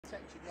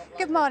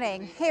Good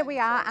morning. Here we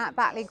are at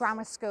Batley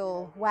Grammar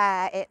School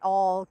where it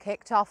all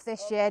kicked off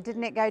this year,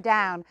 didn't it go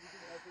down?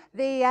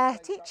 The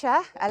teacher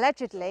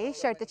allegedly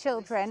showed the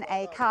children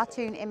a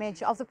cartoon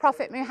image of the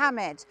Prophet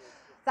Muhammad.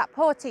 That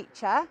poor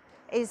teacher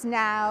is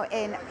now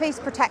in police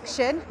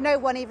protection. No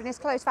one, even his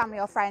close family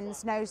or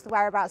friends, knows the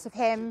whereabouts of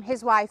him,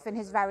 his wife and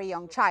his very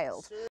young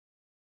child.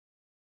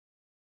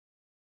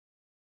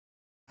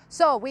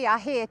 So we are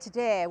here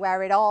today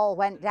where it all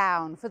went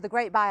down for the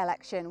great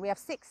by-election. We have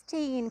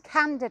 16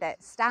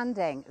 candidates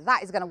standing.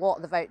 That is going to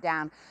water the vote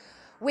down.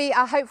 We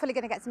are hopefully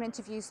going to get some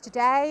interviews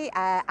today.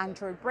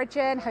 Andrew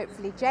Bridgen,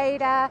 hopefully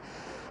Jada,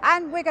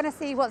 and we're going to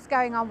see what's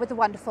going on with the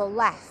wonderful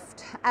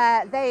left.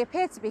 They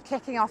appear to be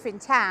kicking off in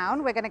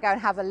town. We're going to go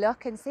and have a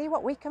look and see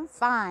what we can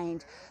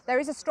find. There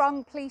is a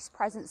strong police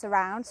presence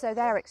around, so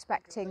they're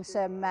expecting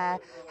some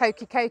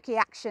hokey-cokey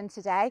action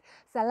today.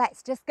 So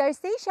let's just go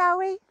see, shall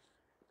we?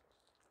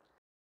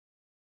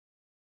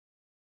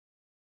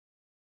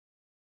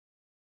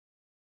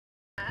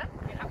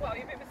 Well,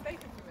 you've been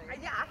mistaken for me.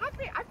 Yeah,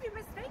 I've been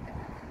mistaken.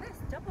 This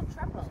double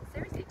trouble.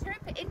 Seriously, two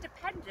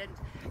independent,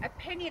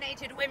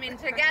 opinionated women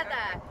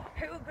together.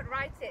 Who could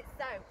write it?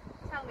 So,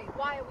 tell me,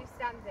 why are we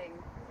standing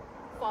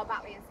for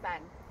Batley and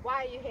Spen?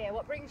 Why are you here?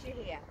 What brings you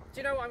here?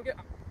 Do you know what? I'm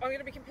going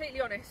to be completely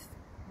honest.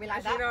 We like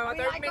As that. you know, I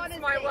don't like mince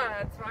my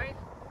words, right?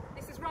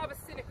 This is rather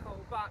cynical,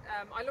 but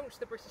I launched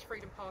the British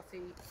Freedom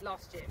Party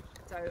last year.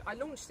 So I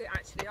launched it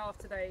actually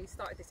after they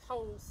started this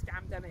whole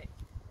scamdemic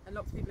and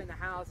locked people in their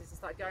houses and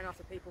started going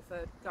after people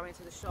for going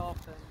to the shop,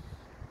 and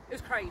it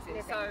was crazy.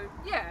 Living. So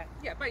yeah,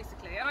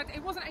 basically. And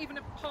it wasn't even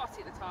a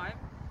party at the time.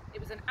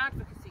 It was an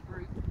advocacy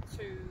group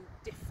to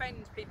defend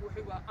people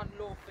who were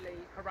unlawfully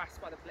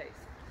harassed by the police.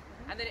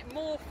 And then it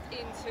morphed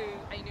into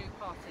a new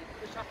party,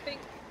 which I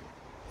think,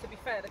 to be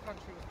fair, the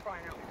country was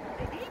crying out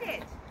for. They need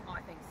it.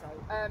 I think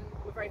so.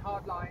 We're very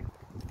hardline,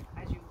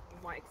 as you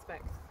might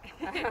expect.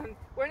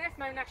 We're an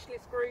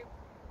ethno-nationalist group.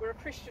 We're a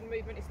Christian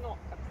movement. It's not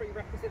a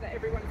prerequisite that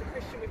everyone is a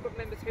Christian. We've got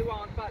members who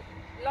aren't, but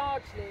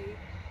largely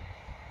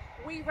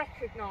we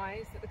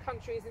recognise that the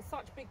country is in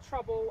such big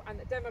trouble and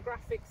that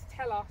demographics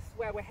tell us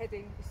where we're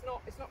heading. It's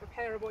not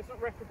repairable, it's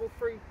not reparable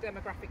through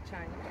demographic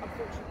change,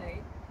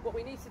 unfortunately. What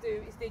we need to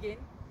do is dig in,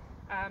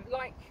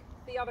 like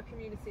the other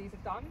communities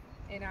have done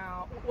in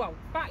our, well,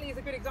 Batley is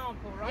a good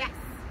example, right?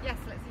 Yes,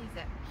 let's use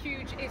it.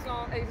 Huge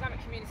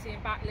Islamic community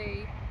in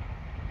Batley.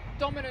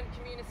 Dominant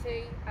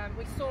community.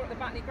 We saw at the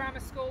Batley Grammar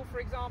School, for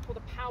example,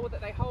 the power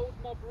that they hold,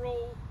 mob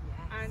rule. Yes.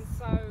 And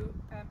so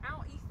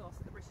our ethos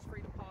at the British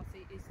Freedom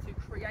Party is to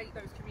create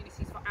those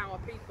communities for our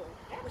people,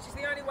 which is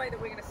the only way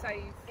that we're going to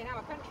save In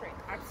our country.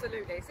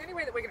 Absolutely. It's the only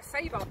way that we're going to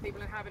save our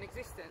people and have an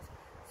existence.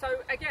 So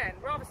again,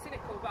 rather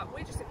cynical, but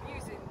we're just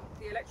abusing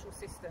the electoral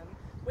system.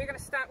 We're going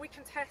to we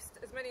contest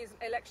as many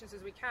elections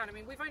as we can. I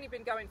mean, we've only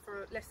been going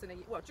for less than a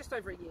year, well, just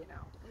over a year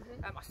now.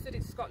 I stood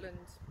in Scotland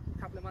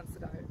a couple of months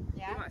ago.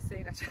 Yeah. You might have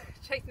seen I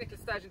chased Nicola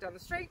Sturgeon down the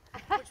street,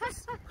 which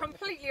was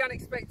completely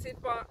unexpected,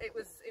 but it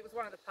was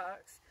one of the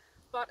perks.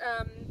 But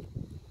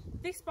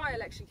this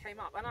by-election came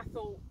up, and I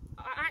thought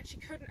I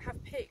actually couldn't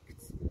have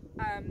picked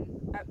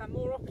a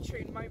more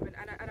opportune moment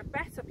and a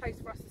better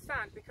place for us to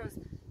stand, because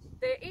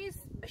there is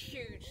a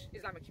huge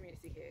Islamic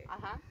community here,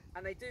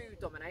 and they do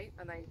dominate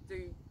and they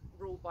do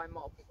rule by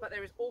mob, but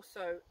there is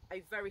also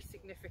a very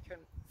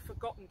significant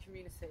forgotten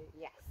community,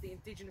 the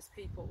indigenous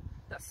people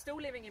that are still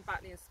living in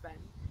Batley and Spen.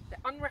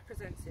 They're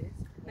unrepresented.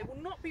 They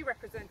will not be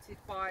represented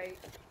by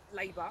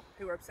Labour,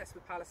 who are obsessed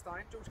with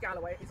Palestine. George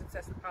Galloway is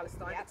obsessed with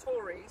Palestine. The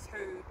Tories,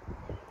 who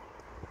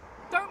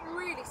don't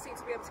really seem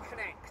to be able to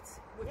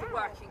connect with the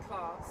working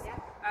class.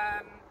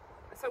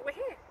 So we're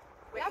here.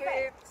 We're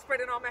here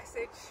spreading our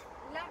message.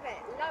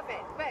 Love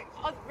it.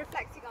 But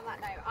reflecting on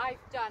that note, I've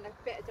done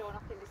a bit of door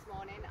knocking this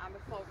morning. I'm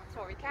a former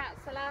Tory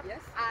councillor,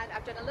 and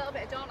I've done a little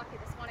bit of door knocking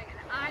this morning, and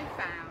I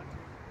found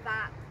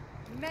that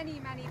many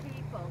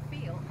people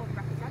feel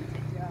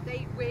unrepresented.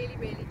 They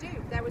really do.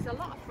 There was a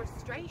lot of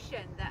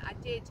frustration that I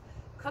did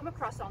come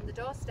across on the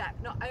doorstep,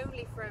 not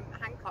only from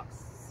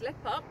Hancock's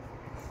slip up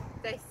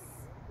this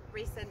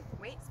recent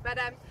weeks, but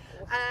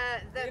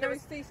there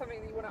was see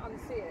something that you want to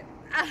unsee it.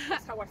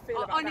 That's how I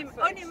feel about that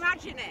footage.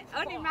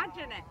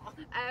 Unimagine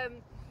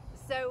it.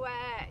 So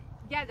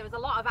yeah, there was a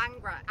lot of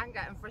anger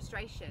and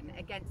frustration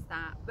against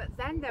that, but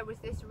then there was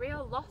this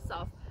real loss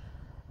of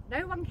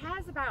no one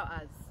cares about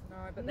us. No,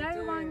 but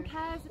no one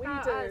cares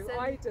about us.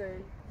 I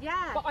do.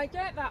 Yeah. But I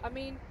get that. I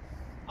mean,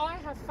 I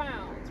have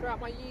found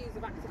throughout my years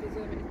of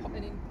activism and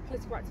in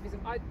political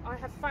activism, I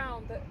have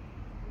found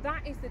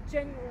that is the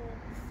general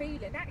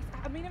feeling.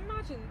 I mean,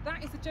 imagine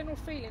that is the general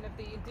feeling of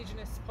the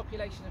indigenous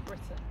population of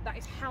Britain. That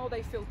is how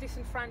they feel: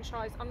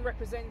 disenfranchised,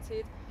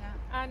 unrepresented,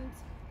 and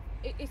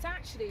it's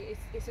actually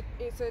it's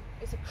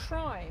a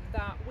crime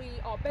that we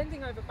are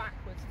bending over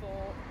backwards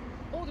for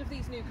all of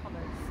these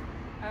newcomers.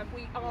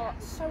 We are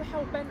so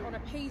hell-bent on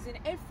appeasing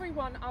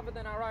everyone other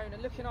than our own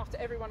and looking after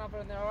everyone other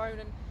than our own,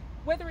 and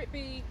whether it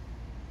be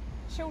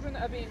children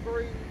that are being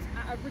groomed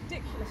at a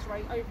ridiculous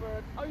rate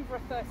over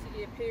a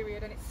 30-year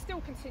period, and it's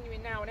still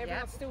continuing now, and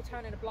everyone's still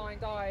turning a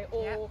blind eye,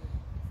 or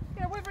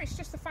you know, whether it's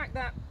just the fact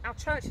that our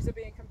churches are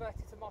being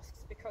converted to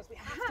mosques because we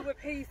have to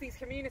appease these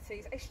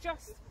communities, it's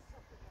just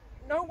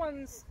no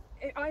one's.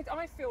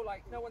 I feel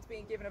like no one's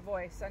being given a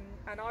voice,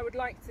 and I would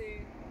like to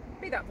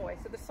be that voice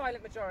of the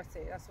silent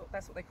majority.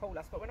 That's what they call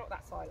us, but we're not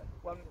that silent.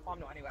 Well, I'm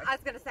not anyway. I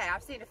was going to say,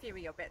 I've seen a few of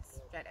your bits,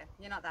 Jada.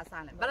 You're not that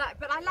silent, but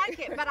I like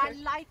it. But I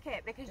like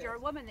it because you're a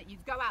woman that you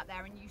go out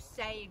there and you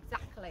say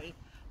exactly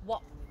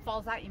what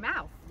falls out your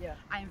mouth. Yeah.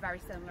 I am very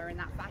similar in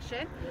that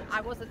fashion.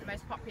 I wasn't the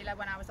most popular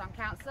when I was on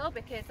council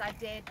because I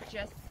did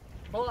just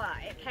blah,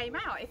 it came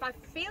out. If I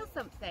feel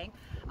something,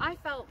 I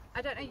felt,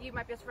 I don't know, you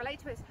might be able to relate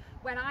to this,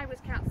 when I was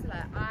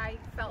councillor, I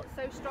felt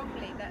so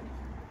strongly that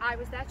I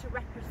was there to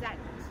represent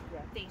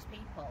these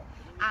people,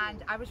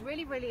 and I was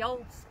really, really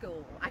old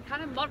school. I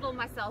kind of modelled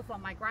myself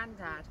on my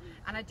granddad,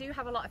 and I do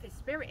have a lot of his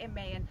spirit in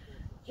me, and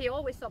he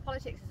always saw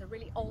politics as a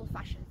really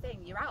old-fashioned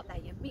thing. You're out there,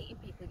 you're meeting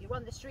people, you're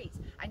on the streets,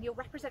 and you're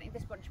representing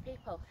this bunch of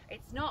people.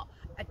 It's not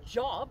a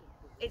job,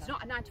 it's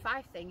not a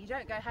 9-to-5 thing. You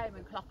don't go home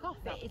and clock off.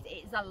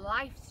 It's a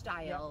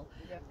lifestyle,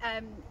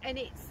 and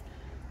it's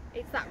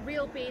that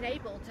real being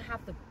able to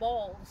have the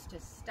balls to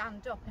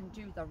stand up and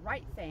do the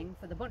right thing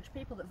for the bunch of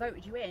people that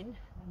voted you in,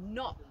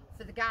 not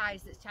for the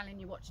guys that's telling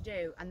you what to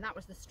do. And that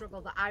was the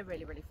struggle that I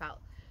really, really felt.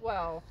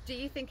 Well, do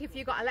you think if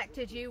you got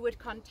elected you would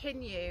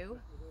continue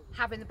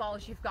having the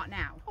balls you've got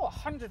now? Oh,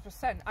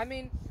 100%. I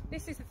mean,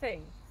 this is the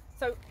thing.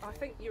 So I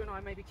think you and I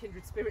may be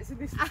kindred spirits in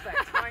this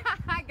respect, right?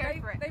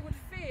 They would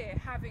fear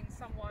having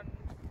someone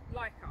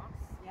like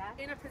us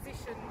in a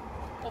position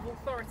of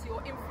authority or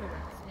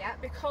influence,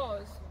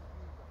 because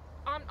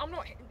I'm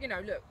not, you know,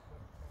 look,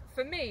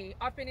 for me,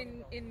 I've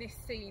been in this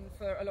scene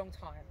for a long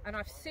time, and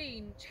I've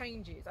seen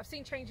changes. I've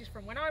seen changes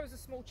from when I was a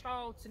small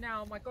child to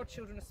now my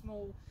godchildren are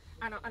small,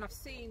 and I've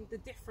seen the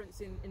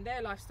difference in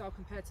their lifestyle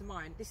compared to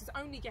mine. This is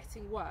only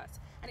getting worse,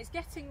 and it's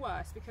getting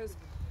worse because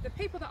the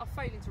people that are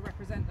failing to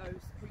represent those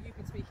who you've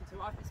been speaking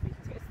to, I've been speaking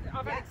to,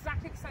 I've had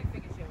exactly the same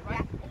thing as you,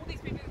 right? All these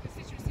people in the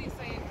constituency are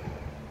saying,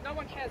 no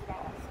one cares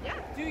about us.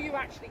 Do you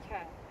actually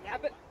care?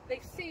 But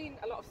they've seen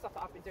a lot of stuff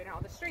that I've been doing out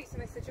on the streets,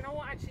 and they said, you know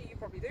what, actually you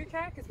probably do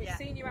care because we've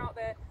seen you out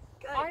there.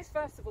 I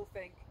first of all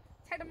think,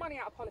 take the money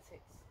out of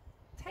politics.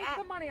 Take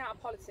the money out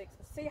of politics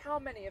and see how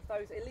many of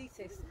those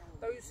elitists,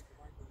 those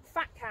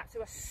fat cats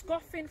who are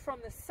scoffing from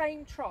the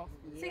same trough,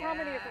 see how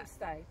many of them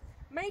stay.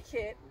 Make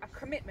it a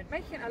commitment,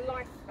 make it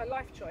a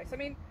life choice. I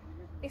mean,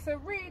 it's a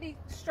really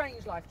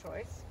strange life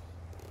choice,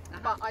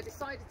 but I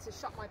decided to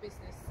shut my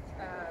business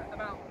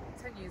about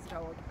 10 years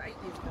ago or 8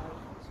 years ago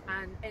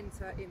and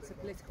enter into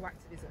political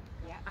activism.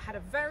 I had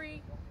a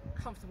very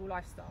comfortable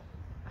lifestyle.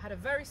 I had a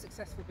very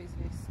successful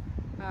business.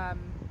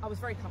 I was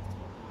very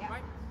comfortable,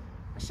 right?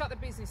 I shut the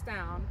business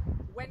down,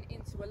 went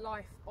into a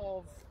life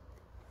of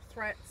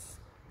threats,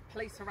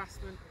 police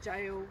harassment,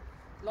 jail,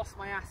 lost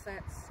my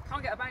assets,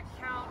 can't get a bank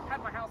account,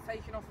 had my house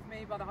taken off of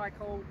me by the High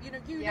Court, you know,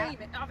 you name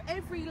it, of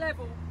every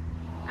level.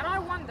 And I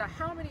wonder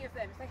how many of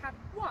them, if they had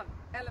one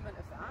element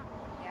of that,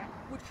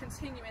 would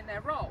continue in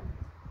their role.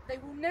 They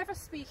will never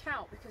speak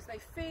out because they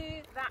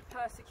fear that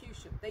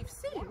persecution. They've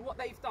seen what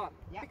they've done,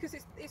 because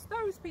it's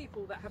those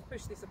people that have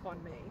pushed this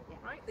upon me,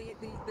 right? The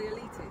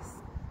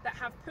elitists that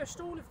have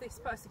pushed all of this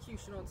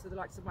persecution onto the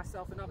likes of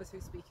myself and others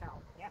who speak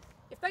out.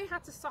 If they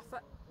had to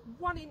suffer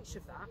 1 inch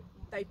of that,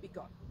 they'd be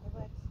gone.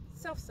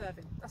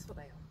 Self-serving, that's what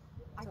they are.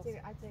 I do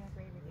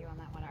agree with you on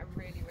that one. I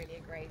really, really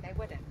agree. They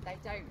wouldn't. They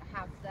don't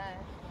have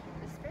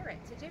the spirit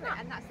to do it,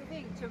 and that's the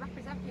thing. To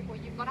represent people,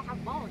 you've got to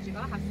have balls. You've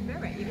got to have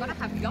spirit. You've got to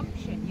have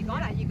gumption. You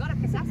got to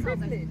possess all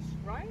privilege,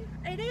 right?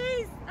 It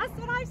is. That's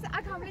what I said.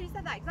 I can't believe you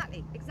said that.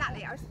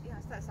 Exactly. I was,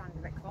 that sounded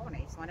a bit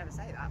corny, so I never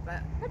say that.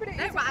 But but it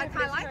is. But I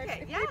kind of like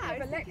it. If people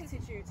have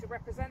elected you to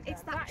represent them,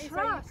 that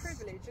trust. Is a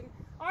privilege, and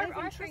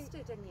I think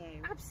in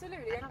you.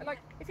 Absolutely. And like,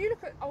 if you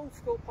look at old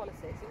school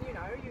politics, and you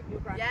know,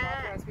 your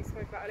grandfather, as we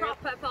spoke about earlier,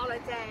 proper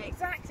politics.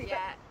 Exactly.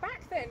 But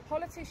back then,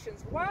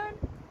 politicians weren't,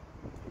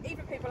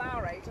 even people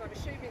our age, and I'm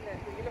assuming that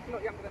you look a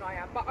lot younger than I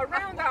am, but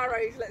around our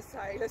age, let's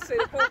say the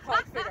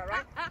ballpark figure,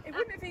 right? It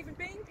wouldn't have even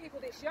been people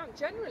this young.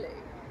 Generally,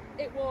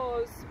 it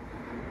was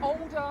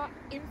older,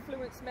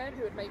 influenced men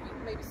who had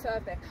maybe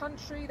served their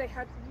country. They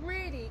had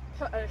really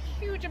put a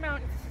huge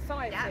amount into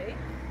society,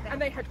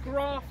 and they had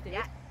grafted.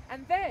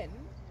 And then,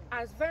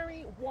 as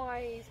very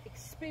wise,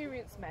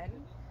 experienced men,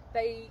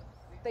 they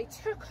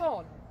took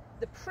on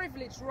the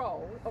privileged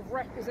role of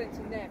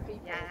representing their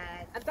people.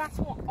 And that's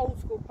what old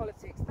school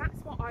politics, that's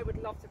what I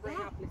would love to bring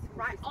out political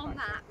on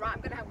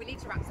that, we need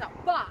to wrap this up,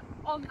 but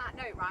on that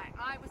note, right,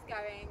 I was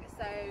going,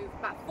 so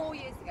about 5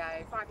 years ago,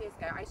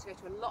 I used to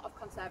go to a lot of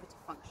Conservative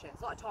functions,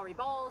 a lot of Tory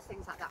balls,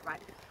 things like that, right?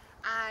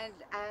 And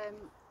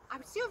I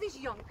would see all these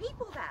young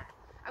people there.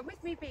 And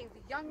with me being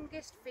the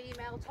youngest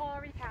female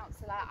Tory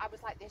councillor, I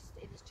was like this,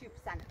 it was 2%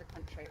 of the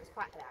country, it was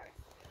quite hilarious.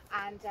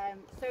 And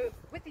so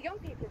with the young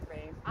people in the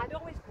room, I'd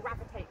always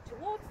gravitate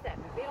towards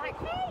them and be like,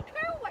 hey,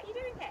 Carol, what are you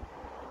doing here?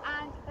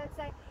 And they'd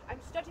say, I'm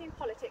studying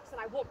politics and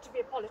I want to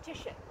be a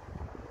politician.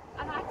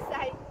 And I'd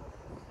say,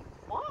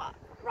 what?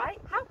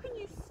 Right? How can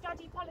you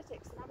study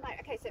politics? And I'm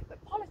like, okay, so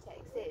but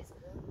politics is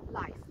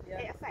life.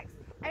 It affects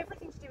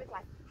everything to do with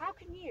life. How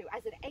can can you,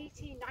 as an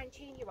 18,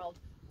 19-year-old,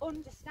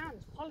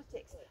 understand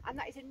politics? And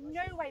that is in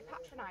no way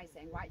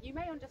patronising, right? You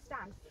may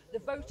understand the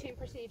voting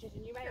procedures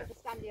and you may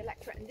understand the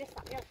electorate and this, that,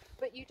 and the other,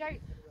 but you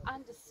don't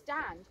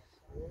understand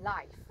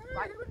life,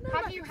 right?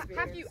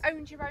 Have you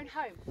owned your own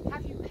home?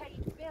 Have you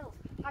paid bills?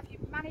 Have you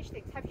managed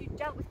things? Have you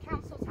dealt with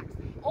council tax?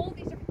 All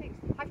these different things.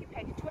 Have you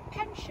paid into a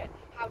pension?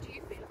 How do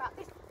you feel about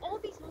this? All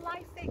these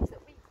life things that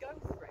we go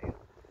through,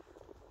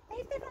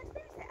 they've not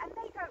experienced it, and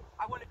they go,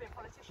 I want to be a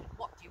politician.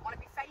 What, do you want to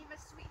be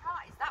famous,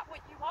 sweetheart? Is that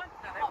what you want?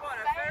 No, they want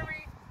a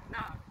very,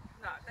 no,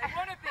 they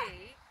want to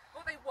be,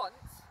 what they want,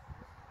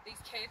 these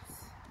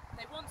kids,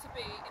 they want to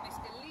be in this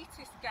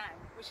elitist gang,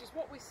 which is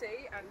what we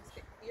see, and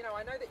you know,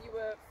 I know that you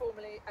were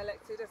formally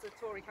elected as a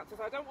Tory councillor,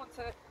 so I don't want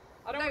to,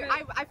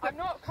 I'm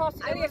not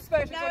casting any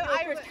aspersions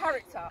on your good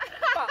character,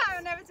 but I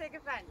will never take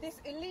offence. this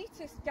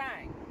elitist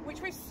gang, which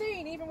we've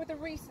seen even with the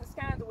recent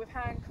scandal with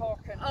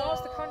Hancock, and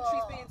whilst the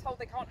country's being told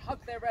they can't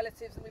hug their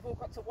relatives and we've all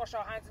got to wash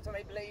our hands until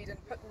they bleed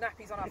and put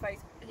nappies on our face,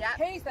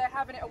 he's there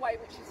having it away,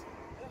 which is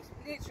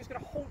it's just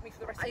going to haunt me for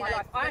the rest of my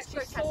life. I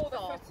actually saw the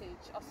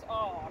footage. It's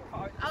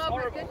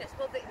my goodness.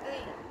 Well,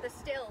 the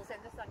stills in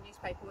the Sun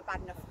newspaper were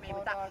bad enough for me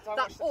with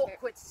that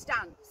awkward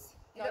stance.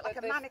 You look like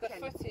a mannequin.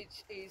 The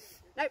footage is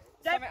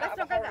something out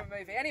of a horror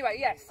movie. Anyway,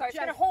 yes, so it's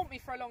going to haunt me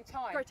for a long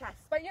time.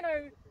 Grotesque. But you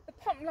know, the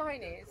bottom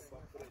line is,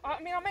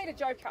 I mean, I made a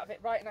joke out of it,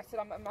 right? And I said,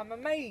 I'm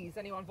amazed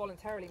anyone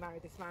voluntarily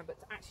married this man, but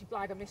to actually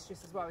blag a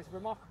mistress as well is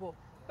remarkable.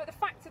 But the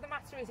fact of the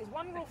matter is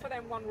one rule for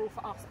them, one rule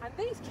for us. And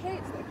these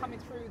kids that are coming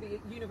through the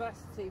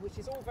university, which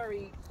is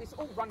it's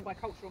all run by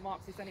cultural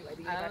Marxists anyway,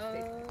 the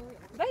university,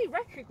 they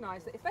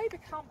recognise that if they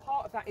become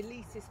part of that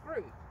elitist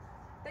group,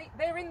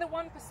 they're in the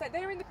 1%,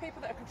 they're in the people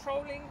that are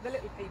controlling the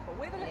little people.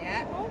 We're the little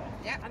people,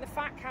 and the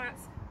fat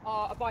cats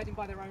are abiding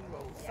by their own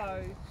rules.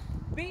 So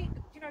make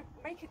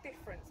a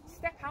difference,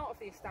 step out of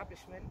the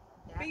establishment,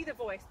 be the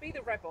voice, be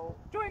the rebel,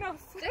 join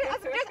us.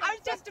 I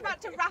was just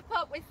about to wrap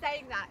up with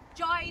saying that.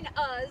 Join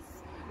us,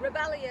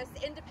 rebellious,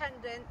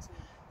 independent,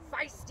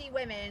 feisty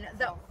women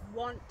that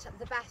want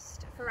the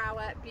best for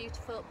our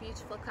beautiful,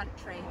 beautiful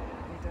country.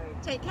 We do.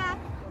 Take care.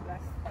 God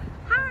bless.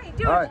 Hi,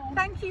 George.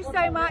 Thank you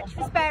so much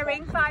for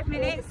sparing 5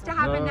 minutes to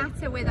have a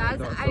natter with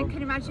us. I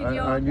can imagine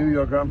I knew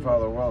your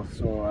grandfather well,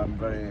 so I'm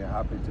very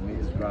happy to meet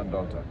his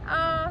granddaughter.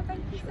 Oh,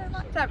 thank you so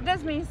much. That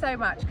does mean so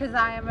much because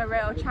I am a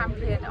real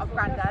champion of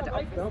Granddad,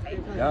 obviously.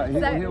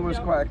 Yeah, he was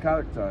quite a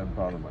character in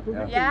Parliament.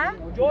 Yeah?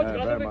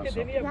 Very much so.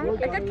 Yeah,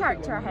 a good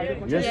character, I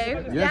hope.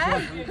 Yes,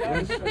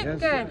 yes.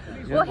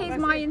 Good. Well, he's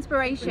my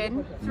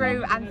inspiration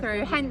through and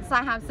through. Hence,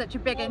 I have such a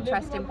big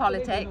interest in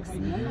politics.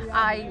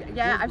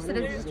 I've stood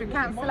as a district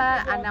councillor,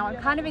 and now I'm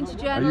kind of into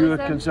journalism. Are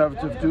you a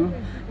Conservative too?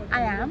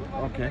 I am.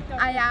 Okay.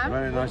 I am.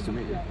 Very nice to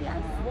meet you.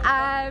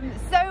 Yes.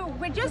 So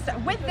we're just,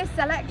 with this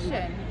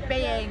election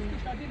being,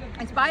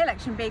 this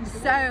by-election being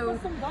so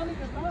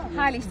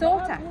highly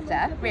sought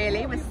after,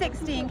 really, with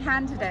 16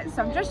 candidates,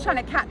 so I'm just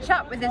trying to catch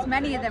up with as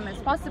many of them as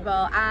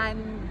possible,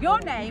 and your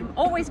name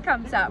always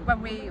comes up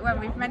when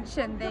we've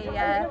mentioned the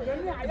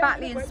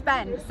Batley and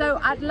Spen. So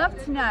I'd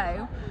love to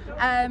know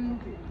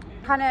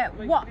kind of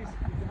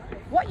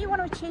what you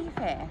want to achieve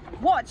here.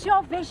 What's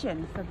your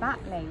vision for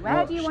Batley?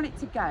 Where do you want it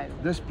to go?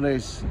 This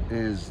place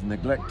is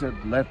neglected,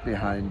 left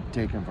behind,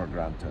 taken for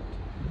granted.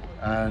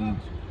 And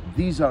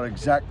these are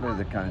exactly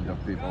the kind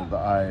of people that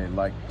I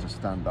like to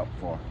stand up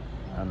for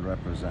and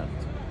represent.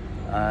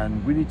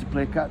 And we need to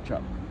play catch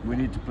up. We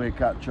need to play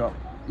catch up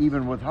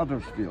even with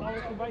Huddersfield,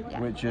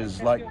 which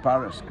is like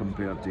Paris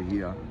compared to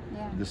here.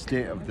 The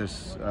state of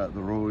this,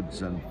 the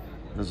roads, and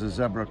there's a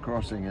zebra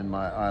crossing in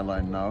my eye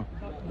line now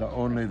that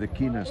only the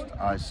keenest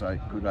eyesight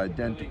could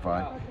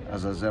identify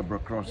as a zebra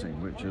crossing,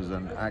 which is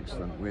an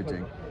accident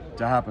waiting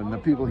to happen. The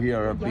people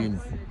here have been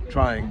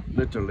trying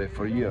literally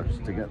for years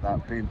to get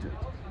that painted.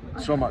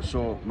 So much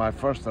so, my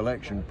first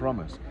election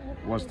promise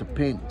was to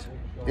paint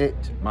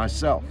it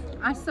myself.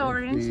 I saw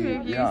an interview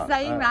of you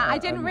saying that. I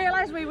didn't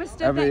realise we were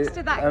stood next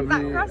to that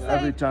crossing.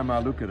 Every time I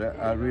look at it,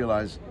 I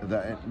realise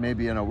that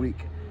maybe in a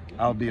week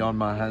I'll be on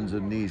my hands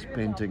and knees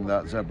painting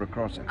that zebra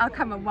crossing. I'll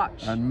come and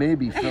watch. And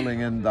maybe filling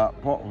in that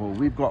pothole.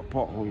 We've got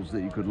potholes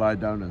that you could lie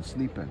down and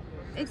sleep in.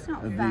 It's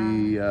not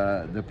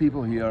fair. The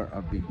people here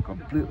have been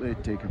completely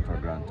taken for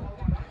granted.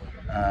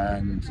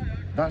 And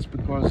that's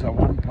because a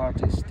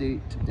one-party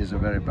state is a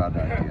very bad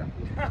idea.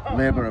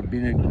 Labour have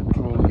been in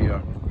control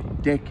here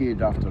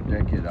decade after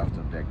decade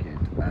after decade,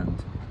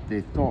 and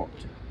they thought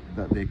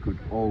that they could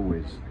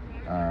always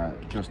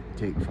just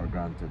take for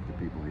granted the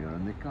people here,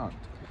 and they can't.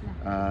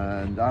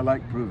 And I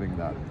like proving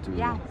that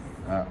to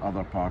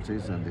other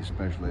parties, and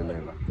especially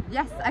Labour.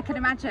 Yes, I can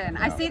imagine.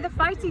 I see the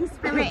fighting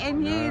spirit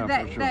in you,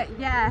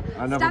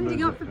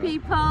 standing up for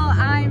people.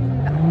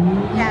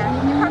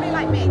 You're probably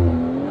like me.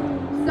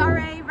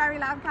 Sorry, very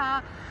loud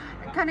car.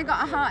 Kind of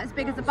got a heart as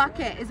big as a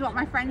bucket is what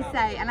my friends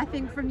say, and I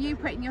think from you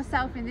putting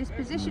yourself in this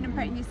position and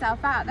putting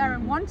yourself out there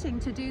and wanting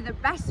to do the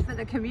best for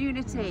the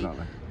community,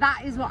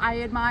 that is what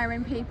I admire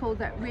in people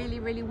that really,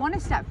 really want to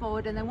step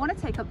forward and they want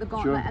to take up the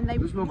gauntlet and they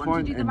There's no want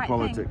point to do the in right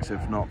politics thing.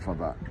 if not for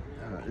that.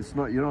 It's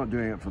not, you're not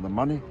doing it for the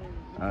money,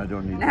 I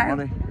don't need No. the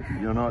money.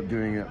 You're not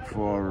doing it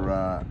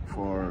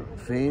for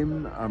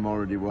fame. I'm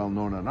already well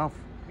known enough.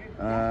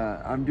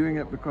 I'm doing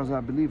it because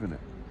I believe in it.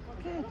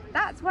 Good.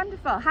 That's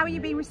wonderful. How are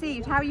you being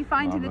received? How are you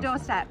finding the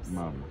doorsteps?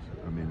 Marvelous.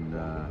 I mean,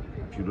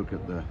 if you look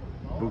at the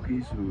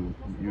bookies who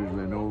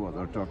usually know what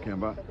they're talking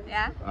about,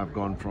 Yeah. I've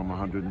gone from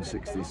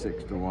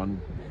 166 to 1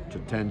 to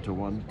 10 to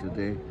 1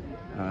 today,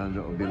 and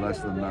it'll be less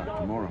than that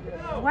tomorrow.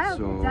 Well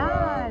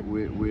done.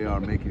 We are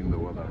making the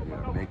weather,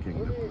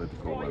 making the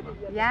political weather.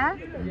 Yeah?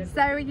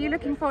 So are you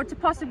looking forward to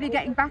possibly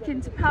getting back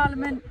into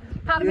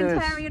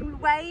parliamentarian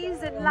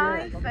ways and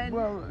life? And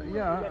Well,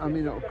 yeah, I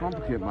mean, it'll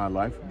complicate my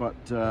life, but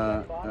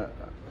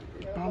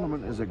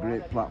Parliament is a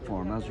great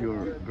platform, as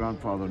your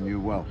grandfather knew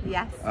well.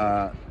 yes.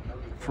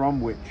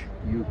 From which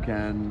you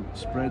can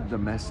spread the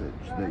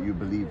message that you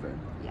believe in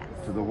Yes.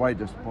 to the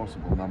widest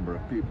possible number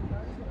of people.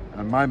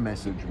 And my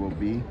message will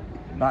be,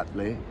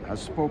 Batley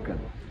has spoken,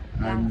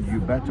 and you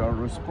better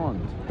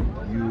respond.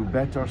 You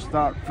better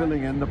start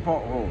filling in the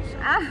potholes,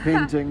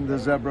 painting the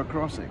zebra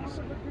crossings,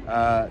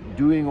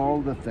 doing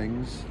all the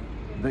things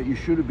that you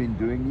should have been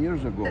doing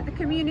years ago. That the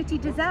community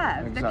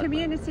deserve. Exactly. The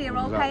community are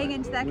all paying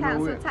into their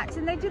council tax,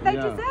 and they deserve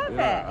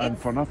it. And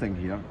It's- for nothing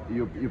here.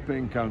 You're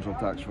paying council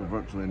tax for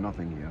virtually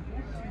nothing here.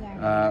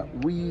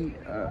 We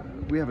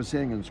have a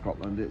saying in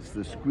Scotland, it's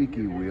the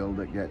squeaky wheel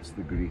that gets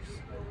the grease.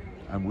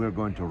 And we're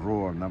going to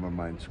roar, never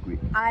mind squeak.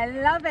 I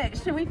love it.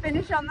 Should we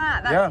finish on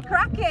that? That's Yeah.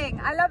 cracking.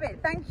 I love it.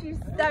 Thank you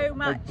so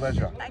much. Big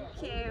pleasure.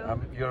 Thank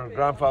you. Your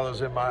grandfather's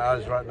in my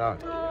eyes right now.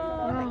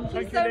 Thank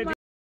you so much.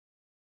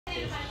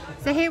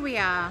 So here we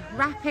are,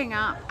 wrapping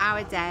up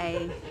our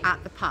day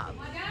at the pub.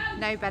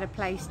 No better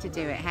place to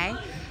do it, hey?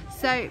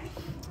 So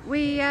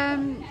we've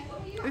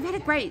had a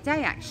great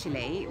day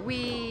actually.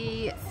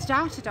 We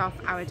started off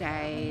our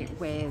day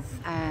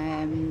with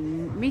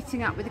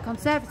meeting up with a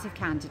Conservative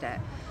candidate.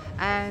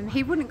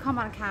 He wouldn't come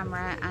on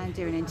camera and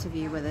do an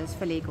interview with us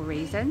for legal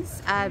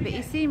reasons, but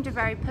he seemed a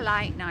very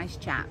polite, nice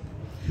chap.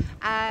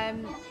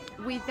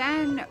 We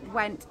then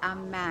went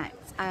and met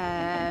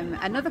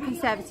another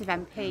Conservative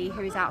MP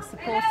who is out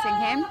supporting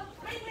him.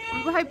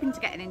 We were hoping to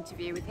get an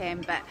interview with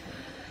him, but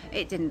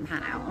it didn't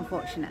pan out,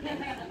 unfortunately.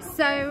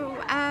 So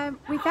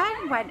we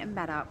then went and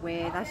met up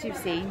with, as you've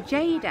seen,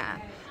 Jada.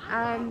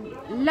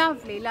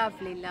 Lovely,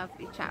 lovely,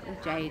 lovely chat with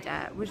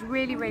Jada. It was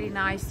really, really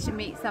nice to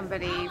meet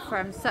somebody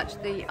from such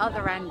the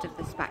other end of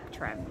the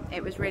spectrum.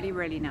 It was really,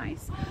 really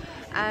nice.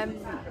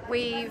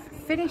 We've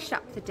finished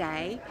up the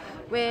day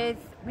with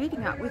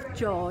meeting up with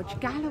George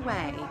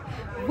Galloway,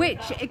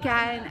 which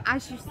again,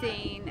 as you've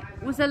seen,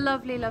 was a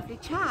lovely, lovely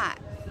chat.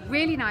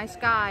 Really nice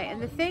guy. And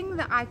the thing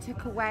that I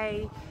took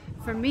away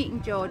from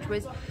meeting George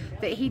was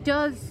that he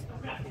does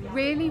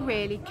really,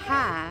 really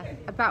care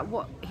about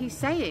what he's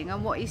saying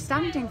and what he's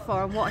standing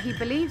for and what he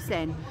believes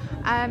in.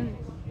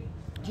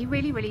 He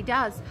really, really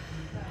does.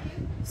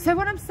 So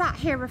when I'm sat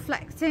here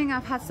reflecting,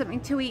 I've had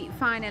something to eat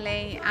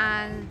finally,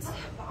 and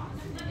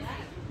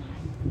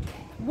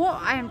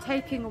what I am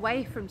taking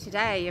away from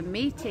today and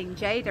meeting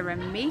Jada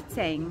and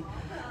meeting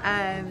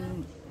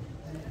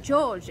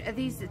George are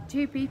these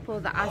two people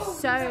that are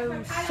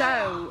so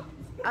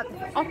at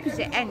the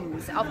opposite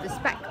ends of the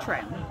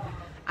spectrum,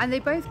 and they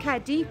both care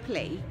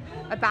deeply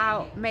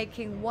about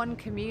making one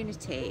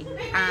community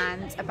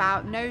and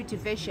about no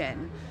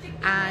division,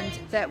 and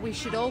that we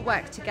should all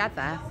work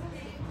together.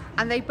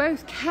 And they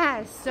both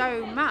care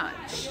so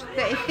much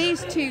that if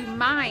these two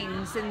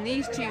minds and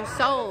these two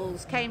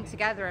souls came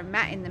together and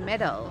met in the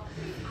middle,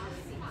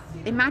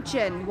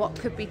 imagine what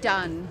could be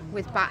done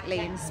with Batley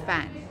and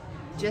Spen.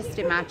 Just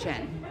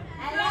imagine.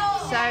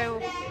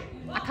 So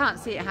I can't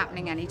see it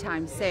happening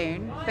anytime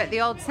soon, but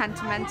the old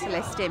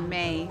sentimentalist in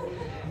me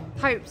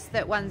hopes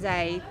that one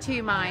day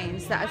two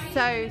minds that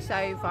are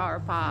so far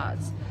apart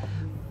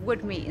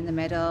would meet in the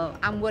middle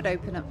and would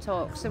open up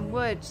talks and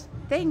would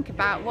think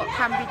about what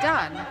can be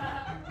done.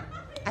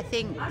 I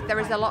think there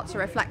is a lot to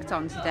reflect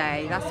on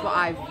today. That's what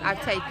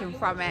I've taken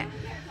from it.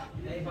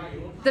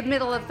 The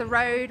middle of the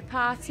road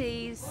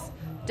parties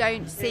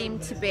don't seem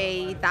to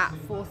be that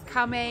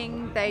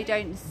forthcoming. They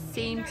don't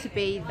seem to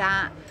be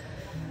that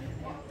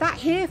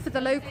here for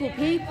the local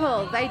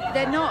people.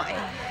 They're not.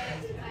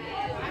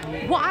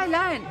 What I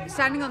learned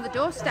standing on the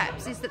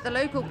doorsteps is that the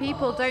local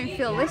people don't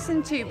feel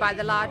listened to by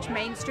the large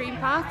mainstream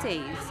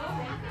parties.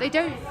 They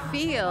don't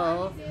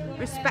feel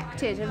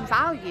respected and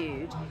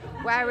valued,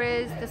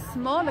 whereas the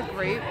smaller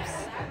groups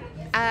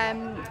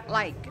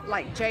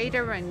like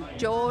Jada and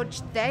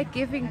George, they're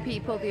giving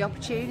people the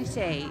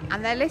opportunity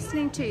and they're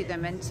listening to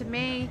them, and to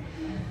me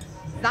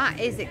that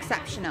is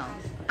exceptional,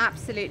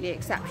 absolutely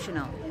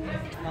exceptional.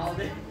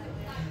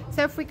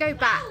 So if we go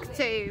back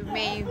to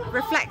me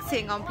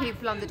reflecting on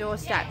people on the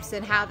doorsteps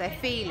and how they're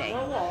feeling,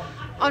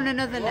 on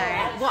another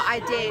note, what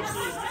I did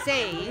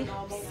see,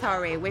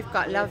 sorry, we've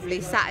got lovely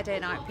Saturday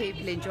night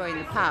people enjoying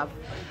the pub.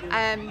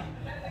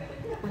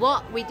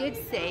 What we did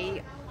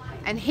see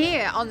and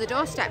hear on the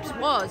doorsteps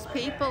was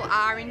people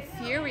are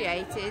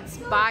infuriated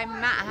by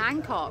Matt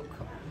Hancock.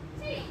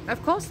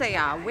 Of course they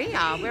are. We're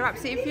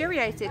absolutely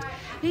infuriated.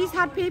 He's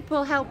had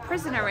people held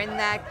prisoner in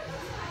their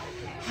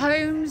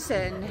homes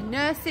and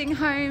nursing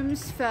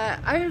homes for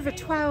over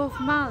 12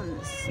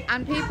 months,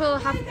 and people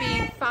have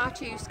been far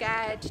too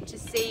scared to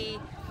see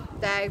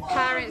their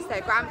parents,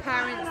 their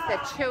grandparents,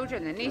 their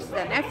children, their nieces,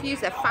 their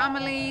nephews, their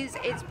families.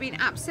 It's been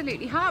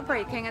absolutely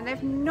heartbreaking, and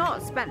they've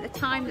not spent the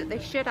time that they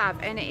should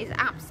have, and it is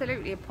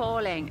absolutely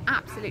appalling,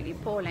 absolutely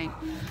appalling.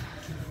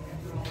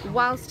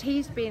 Whilst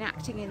he's been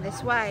acting in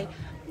this way,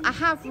 I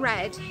have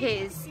read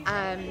his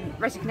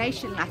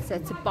resignation letter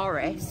to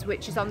Boris,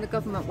 which is on the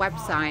government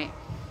website.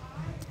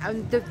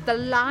 And the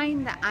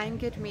line that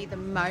angered me the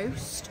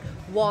most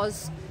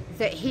was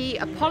that he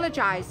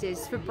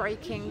apologises for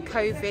breaking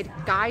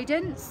COVID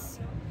guidance.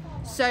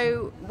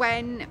 So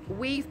when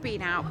we've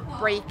been out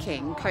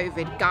breaking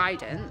COVID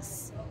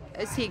guidance,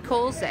 as he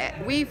calls it,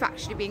 we've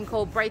actually been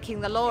called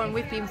breaking the law, and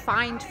we've been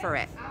fined for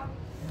it.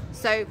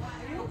 So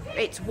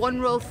it's one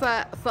rule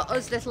for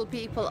us little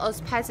people,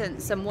 us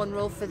peasants, and one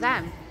rule for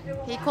them.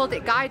 He called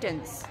it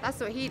guidance. That's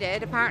what he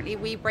did. Apparently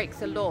we break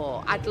the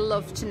law. I'd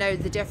love to know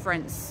the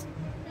difference.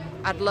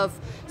 I'd love,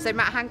 so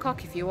Matt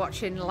Hancock, if you're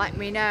watching, let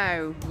me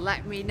know,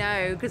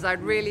 because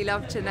I'd really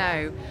love to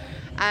know.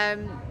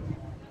 And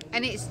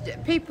it's,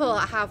 people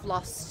have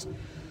lost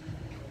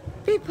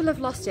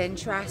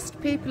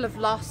interest, people have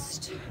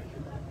lost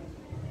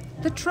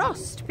the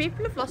trust,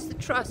 people have lost the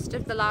trust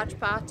of the large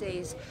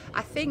parties.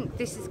 I think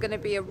this is going to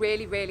be a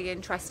really, really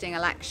interesting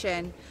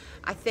election.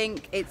 I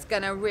think it's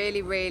going to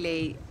really,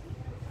 really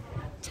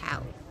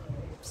tell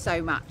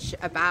so much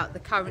about the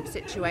current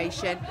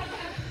situation.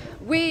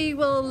 We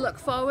will look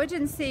forward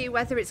and see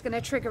whether it's going to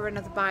trigger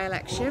another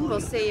by-election.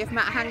 We'll see if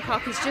Matt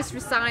Hancock is just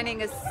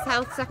resigning as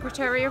Health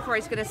Secretary or if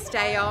he's going to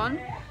stay on.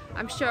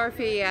 I'm sure if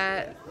he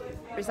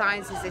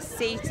resigns as his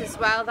seat as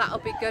well, that'll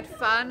be good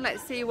fun.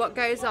 Let's see what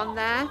goes on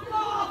there.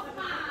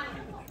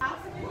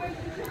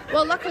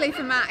 Well, luckily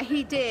for Matt,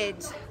 he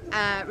did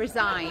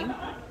resign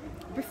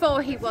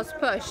before he was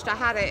pushed. I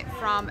had it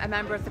from a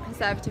member of the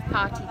Conservative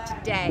Party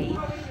today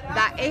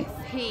that if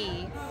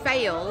he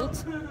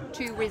failed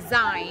to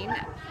resign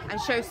and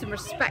show some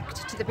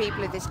respect to the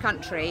people of this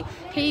country,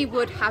 he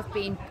would have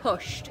been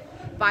pushed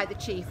by the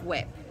chief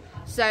whip.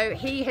 So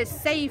he has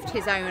saved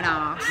his own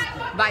arse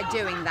by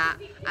doing that.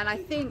 And I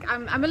think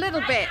I'm a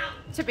little bit,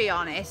 to be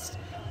honest,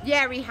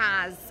 yeah, he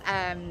has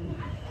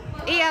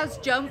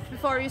jumped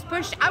before he was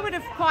pushed. I would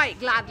have quite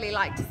gladly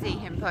liked to see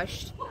him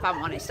pushed, if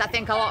I'm honest. I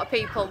think a lot of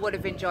people would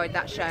have enjoyed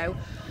that show.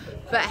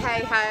 But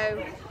hey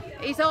ho,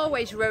 he's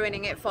always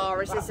ruining it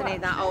for us, isn't he,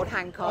 that old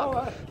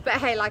Hancock? But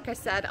hey, like I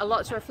said, a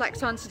lot to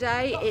reflect on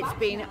today. It's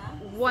been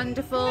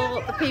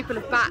wonderful. The people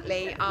of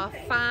Batley are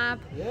fab.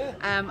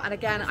 And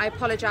again, I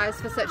apologise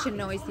for such a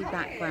noisy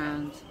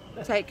background.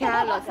 Take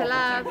care, lots of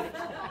love.